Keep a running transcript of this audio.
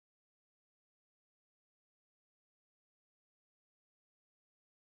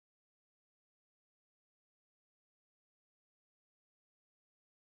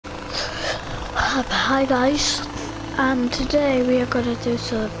Hi guys, and today we are gonna do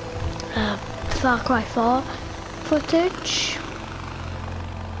some Far Cry 4 footage.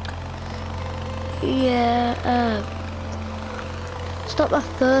 Yeah, it's not my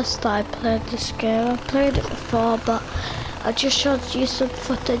first time playing this game. I've played it before, but I just showed you some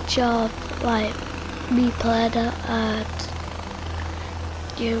footage of like me playing it, and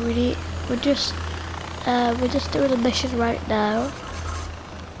yeah, we're just doing a mission right now.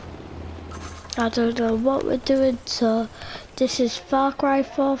 I don't know what we're doing, so this is Far Cry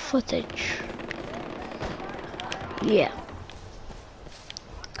 4 footage. Yeah.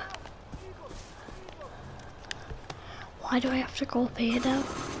 Why do I have to go up here now?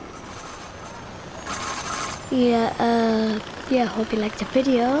 Yeah, hope you liked the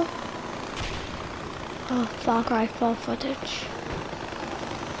video. Oh, Far Cry 4 footage.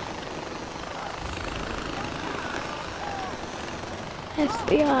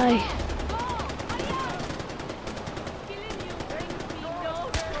 FBI.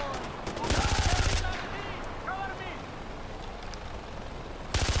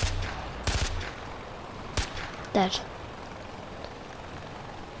 Dead.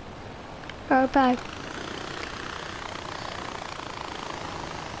 Go back.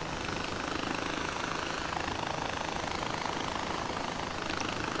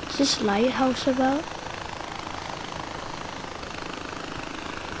 What's this lighthouse about?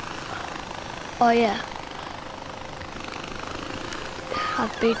 Oh yeah.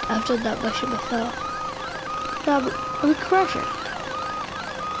 I've done that mission before. No, I'm crashing.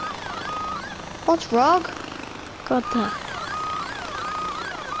 What's wrong? God there.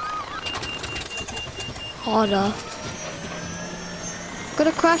 Oh no.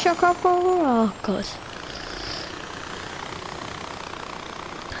 Gonna crash our car? Oh god.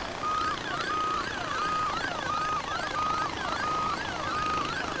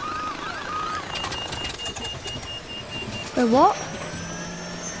 Wait, what?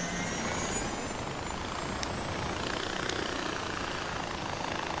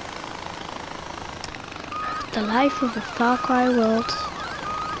 The life of a Far Cry world.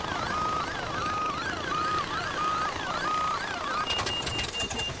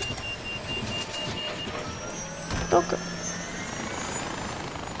 Look.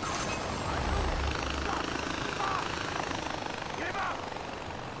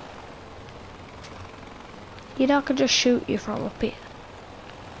 You're not gonna just shoot you from up here.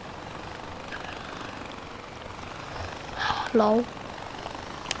 Lol.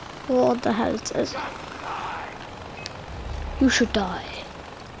 What the hell is this? You should die.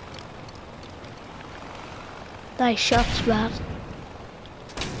 Nice shots, man.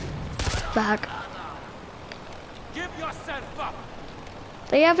 Bag. Give yourself up.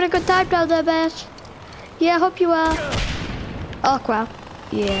 Are you having a good time down there, mate? Yeah, I hope you are. Oh crap.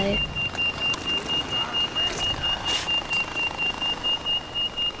 Yeah.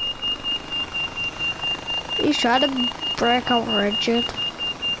 He's trying to break out rigid.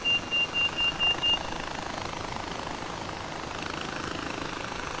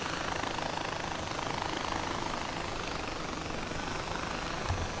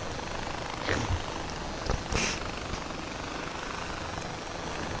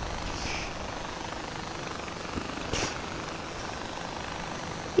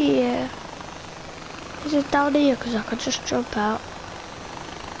 Yeah. Is it down here? Because I could just jump out.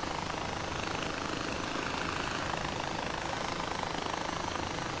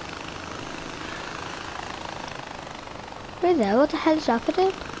 Wait there, what the hell is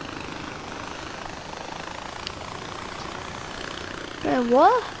happening? Wait,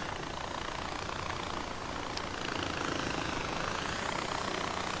 what?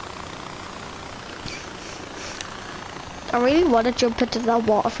 I really want to jump into that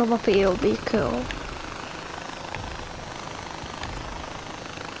water from up here, it would be cool.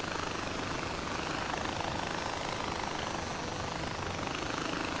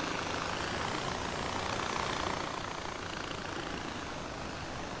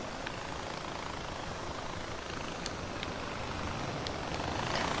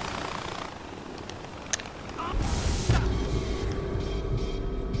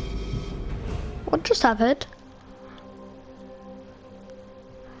 What just happened?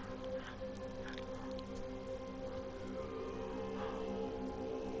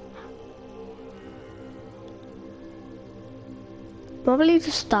 Probably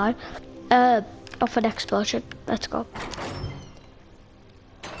the start of an explosion. Let's go.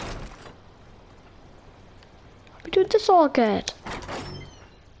 We do this all good.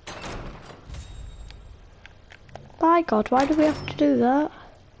 My God, why do we have to do that?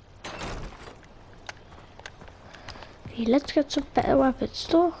 Okay, let's get some better weapons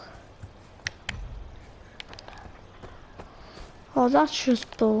though. Oh, that's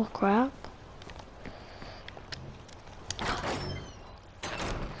just bull crap.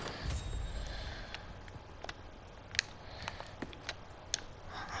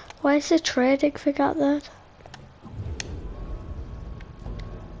 Why is the trading thing at that?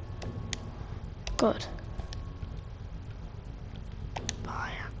 Good.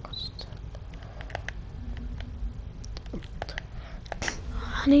 Buy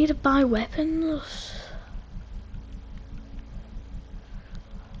I need to buy weapons.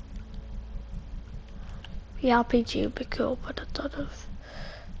 The RPG would be cool, but I don't know.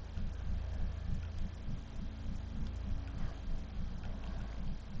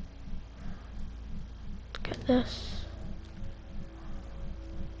 Get this.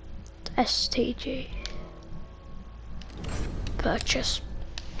 STG. Purchase.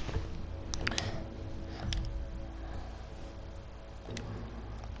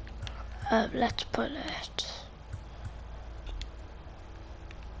 Let's put it.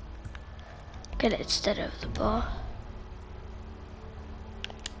 Get it instead of the bar.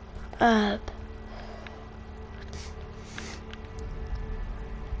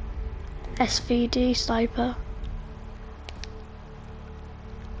 SVD sniper.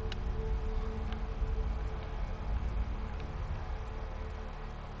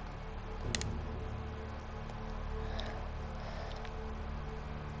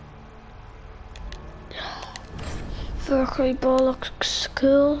 Mercury ball looks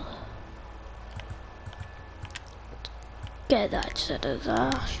cool. Get that instead of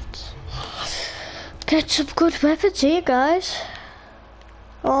that. Get some good weapons here, guys.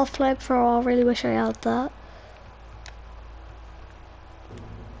 Oh, flamethrower, I really wish I had that.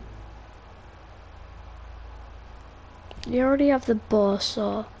 You already have the bow,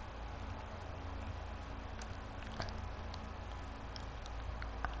 so...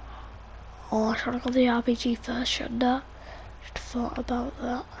 Oh, I should have got the RPG first, shouldn't I? Should have thought about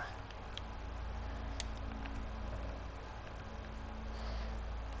that.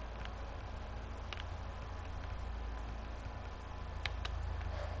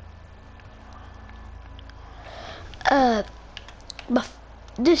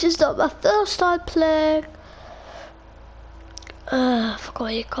 This is not my first time playing. I forgot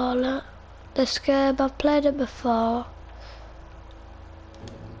what you call it. This game, I've played it before.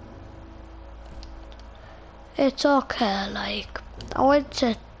 It's okay, like, I went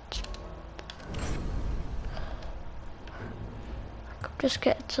to... I'm just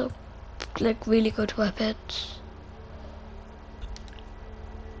getting some, like, really good weapons.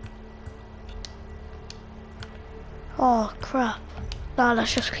 Oh, crap. Nah,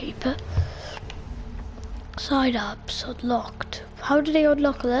 let's just keep it. Side ups unlocked. How did he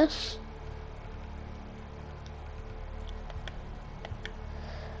unlock this?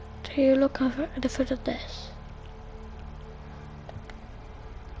 Do you look over in front of this?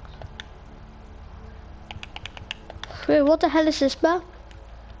 Wait, what the hell is this map?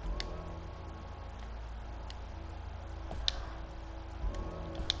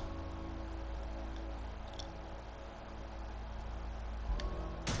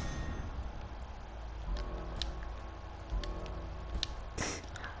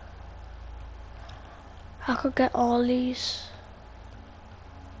 I could get all these.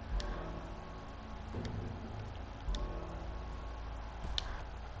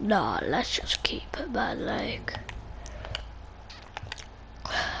 Nah, let's just keep it, man, like.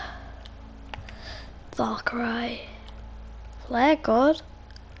 Farcy4. Flare god.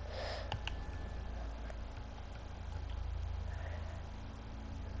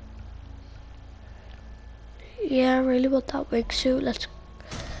 Yeah, I really want that wingsuit. Let's.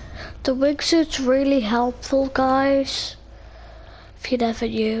 The wingsuit's really helpful, guys. If you never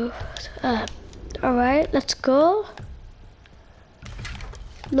knew. Alright, let's go.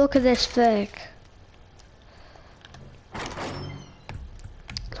 Look at this thing. Look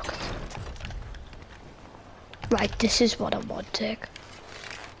at it. Right, this is what I'm wanting.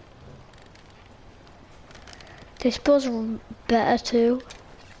 This bow's better too.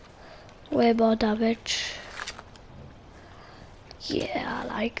 Way more damage. Yeah, I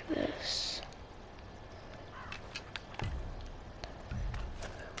like this.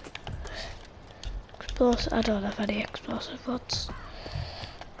 Explosive, I don't have any explosive ones.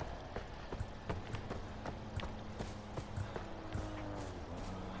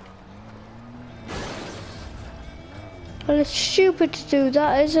 Well, it's stupid to do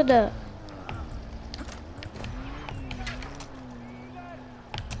that, isn't it?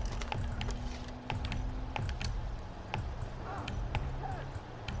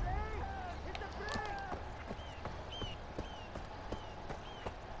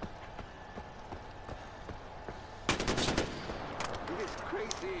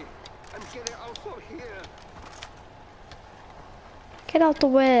 crazy. I'm getting also here. Get out the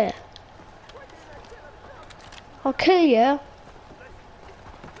way. I'll kill you.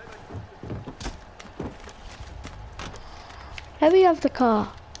 Let me have the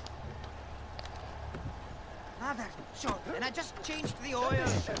car. Ah, there. Sure. And I just changed the oil.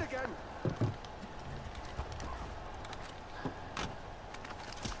 Shit again.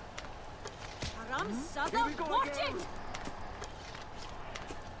 Haram Here Sada, we go watch again. it!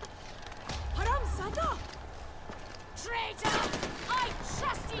 Haram Sada! Traitor! I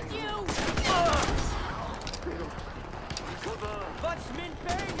trusted you! What's Min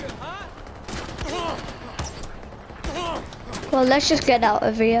paying you, huh? Well, let's just get out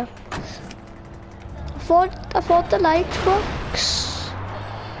of here. I thought the light works.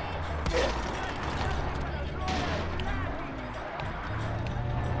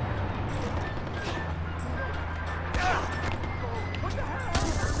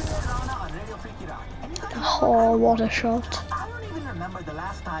 Oh, what a shot. I don't even remember the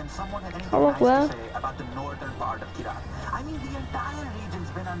last time someone had anything Oh, nice well. to say about the northern part of Kirat. I mean, the entire region's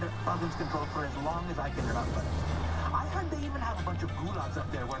been under Pagan's control for as long as I can remember. I heard they even have a bunch of gulags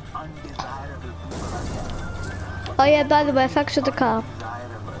up there where undesirable people are kept. Oh yeah, by the way, thanks for the car.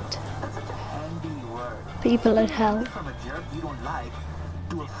 Undesirable. That's such a handy word. People in hell. From a jerk you don't like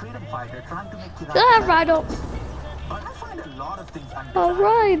to a freedom fighter trying to make Kirat Ah, better. right up. But I find a lot of things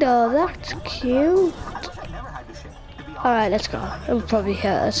Alright, oh, that's cute. I wish I never had to ship, to be honest. Alright, let's go. It'll probably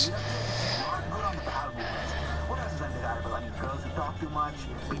hurt us. Good on the bowel movements. What else is undesirable? I mean, girls who talk too much,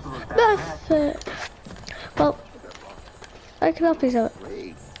 people with bad breath. Nothing. Well, I can help you out.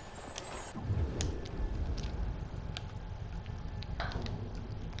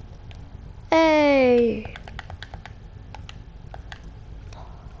 Hey!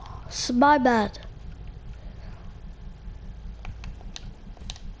 It's my bad.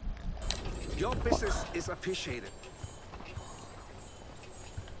 Your business is appreciated.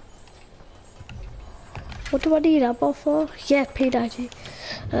 What do I need ammo for? Yeah, P90.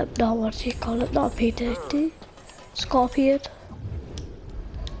 No, what do you call it? Not P90. Scorpion.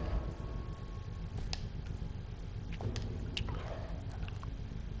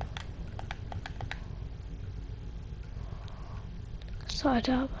 Side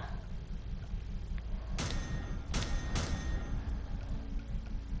up.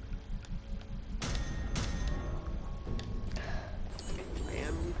 I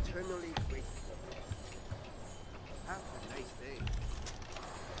am eternally grateful. Have a nice day.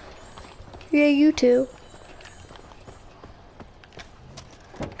 Yeah, you too.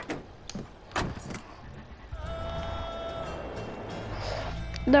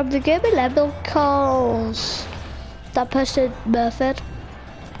 Now the game 11 calls that person method.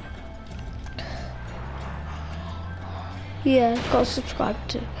 Yeah, got subscribe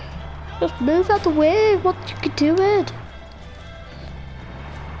to. Just move out the way. What you can do it.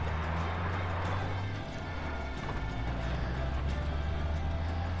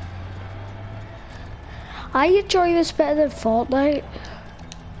 I enjoy this better than Fortnite.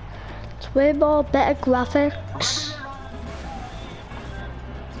 It's way more better graphics.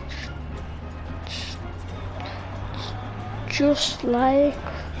 Just like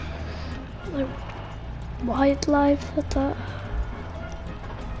wildlife at that.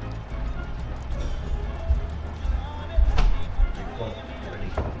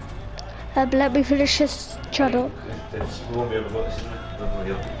 Let me finish this channel. It's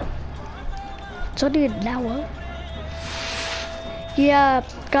only an hour. Yeah,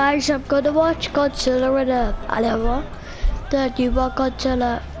 guys, I'm gonna watch Godzilla in an hour. The new one,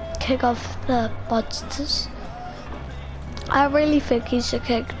 Godzilla, King of the Monsters. I really think he's a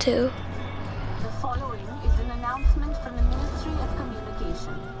king too. The following is an announcement from the Ministry of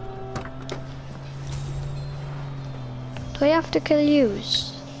Communication. Do I have to kill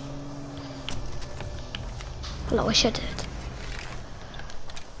yous? Well, I wish I did.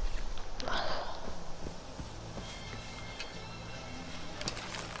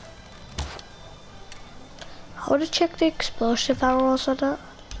 I want to check the explosive arrows on it.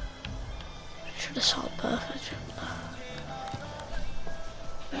 Should have saw perfect.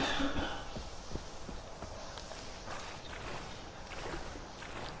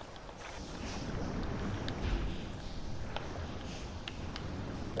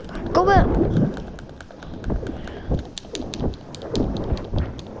 Go back.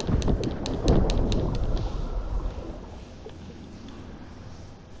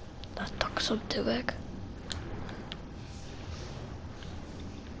 That took some doing.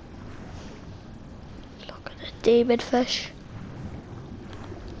 Look at the demon fish.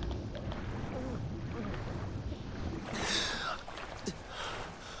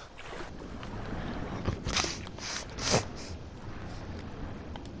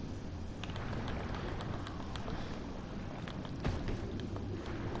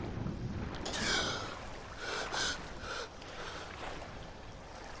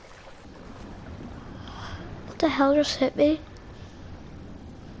 the hell just hit me?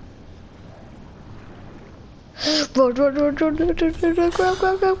 Run, run, run, run, run, run, run, run, grab,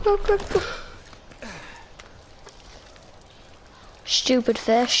 grab, grab, grab, grab, grab. Stupid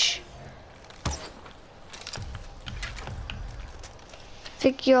fish.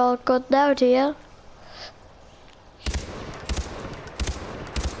 Think you're all good now, do you?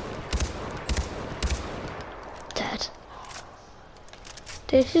 Dead.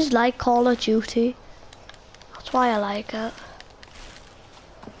 This is like Call of Duty. That's why I like it.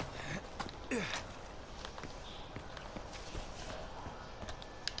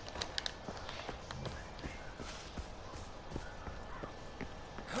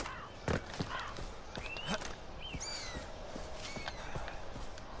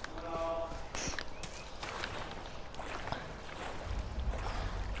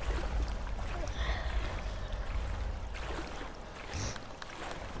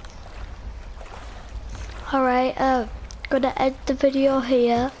 Alright, gonna end the video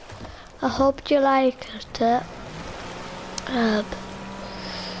here. I hope you liked it. And,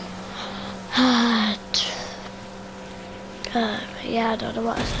 yeah, I don't know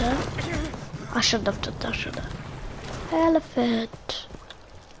what I said. I shouldn't have done that, should I? Elephant.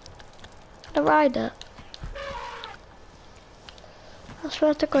 Can I ride it? I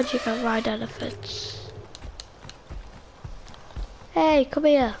swear to God you can ride elephants. Hey, come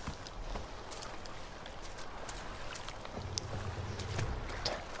here.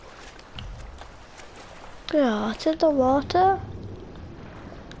 Yeah, it's in the water.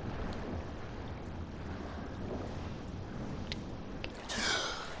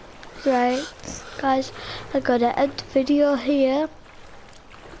 Right, guys, I'm gonna end the video here.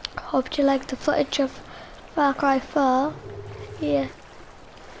 Hope you like the footage of Far Cry 4. Yeah.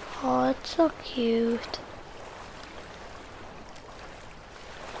 Oh, it's so cute.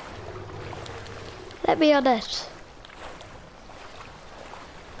 Let me on it.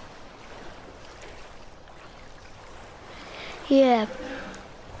 Yeah,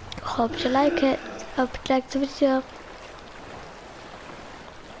 hope you like it. Hope you like the video.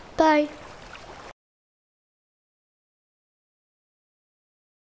 Bye.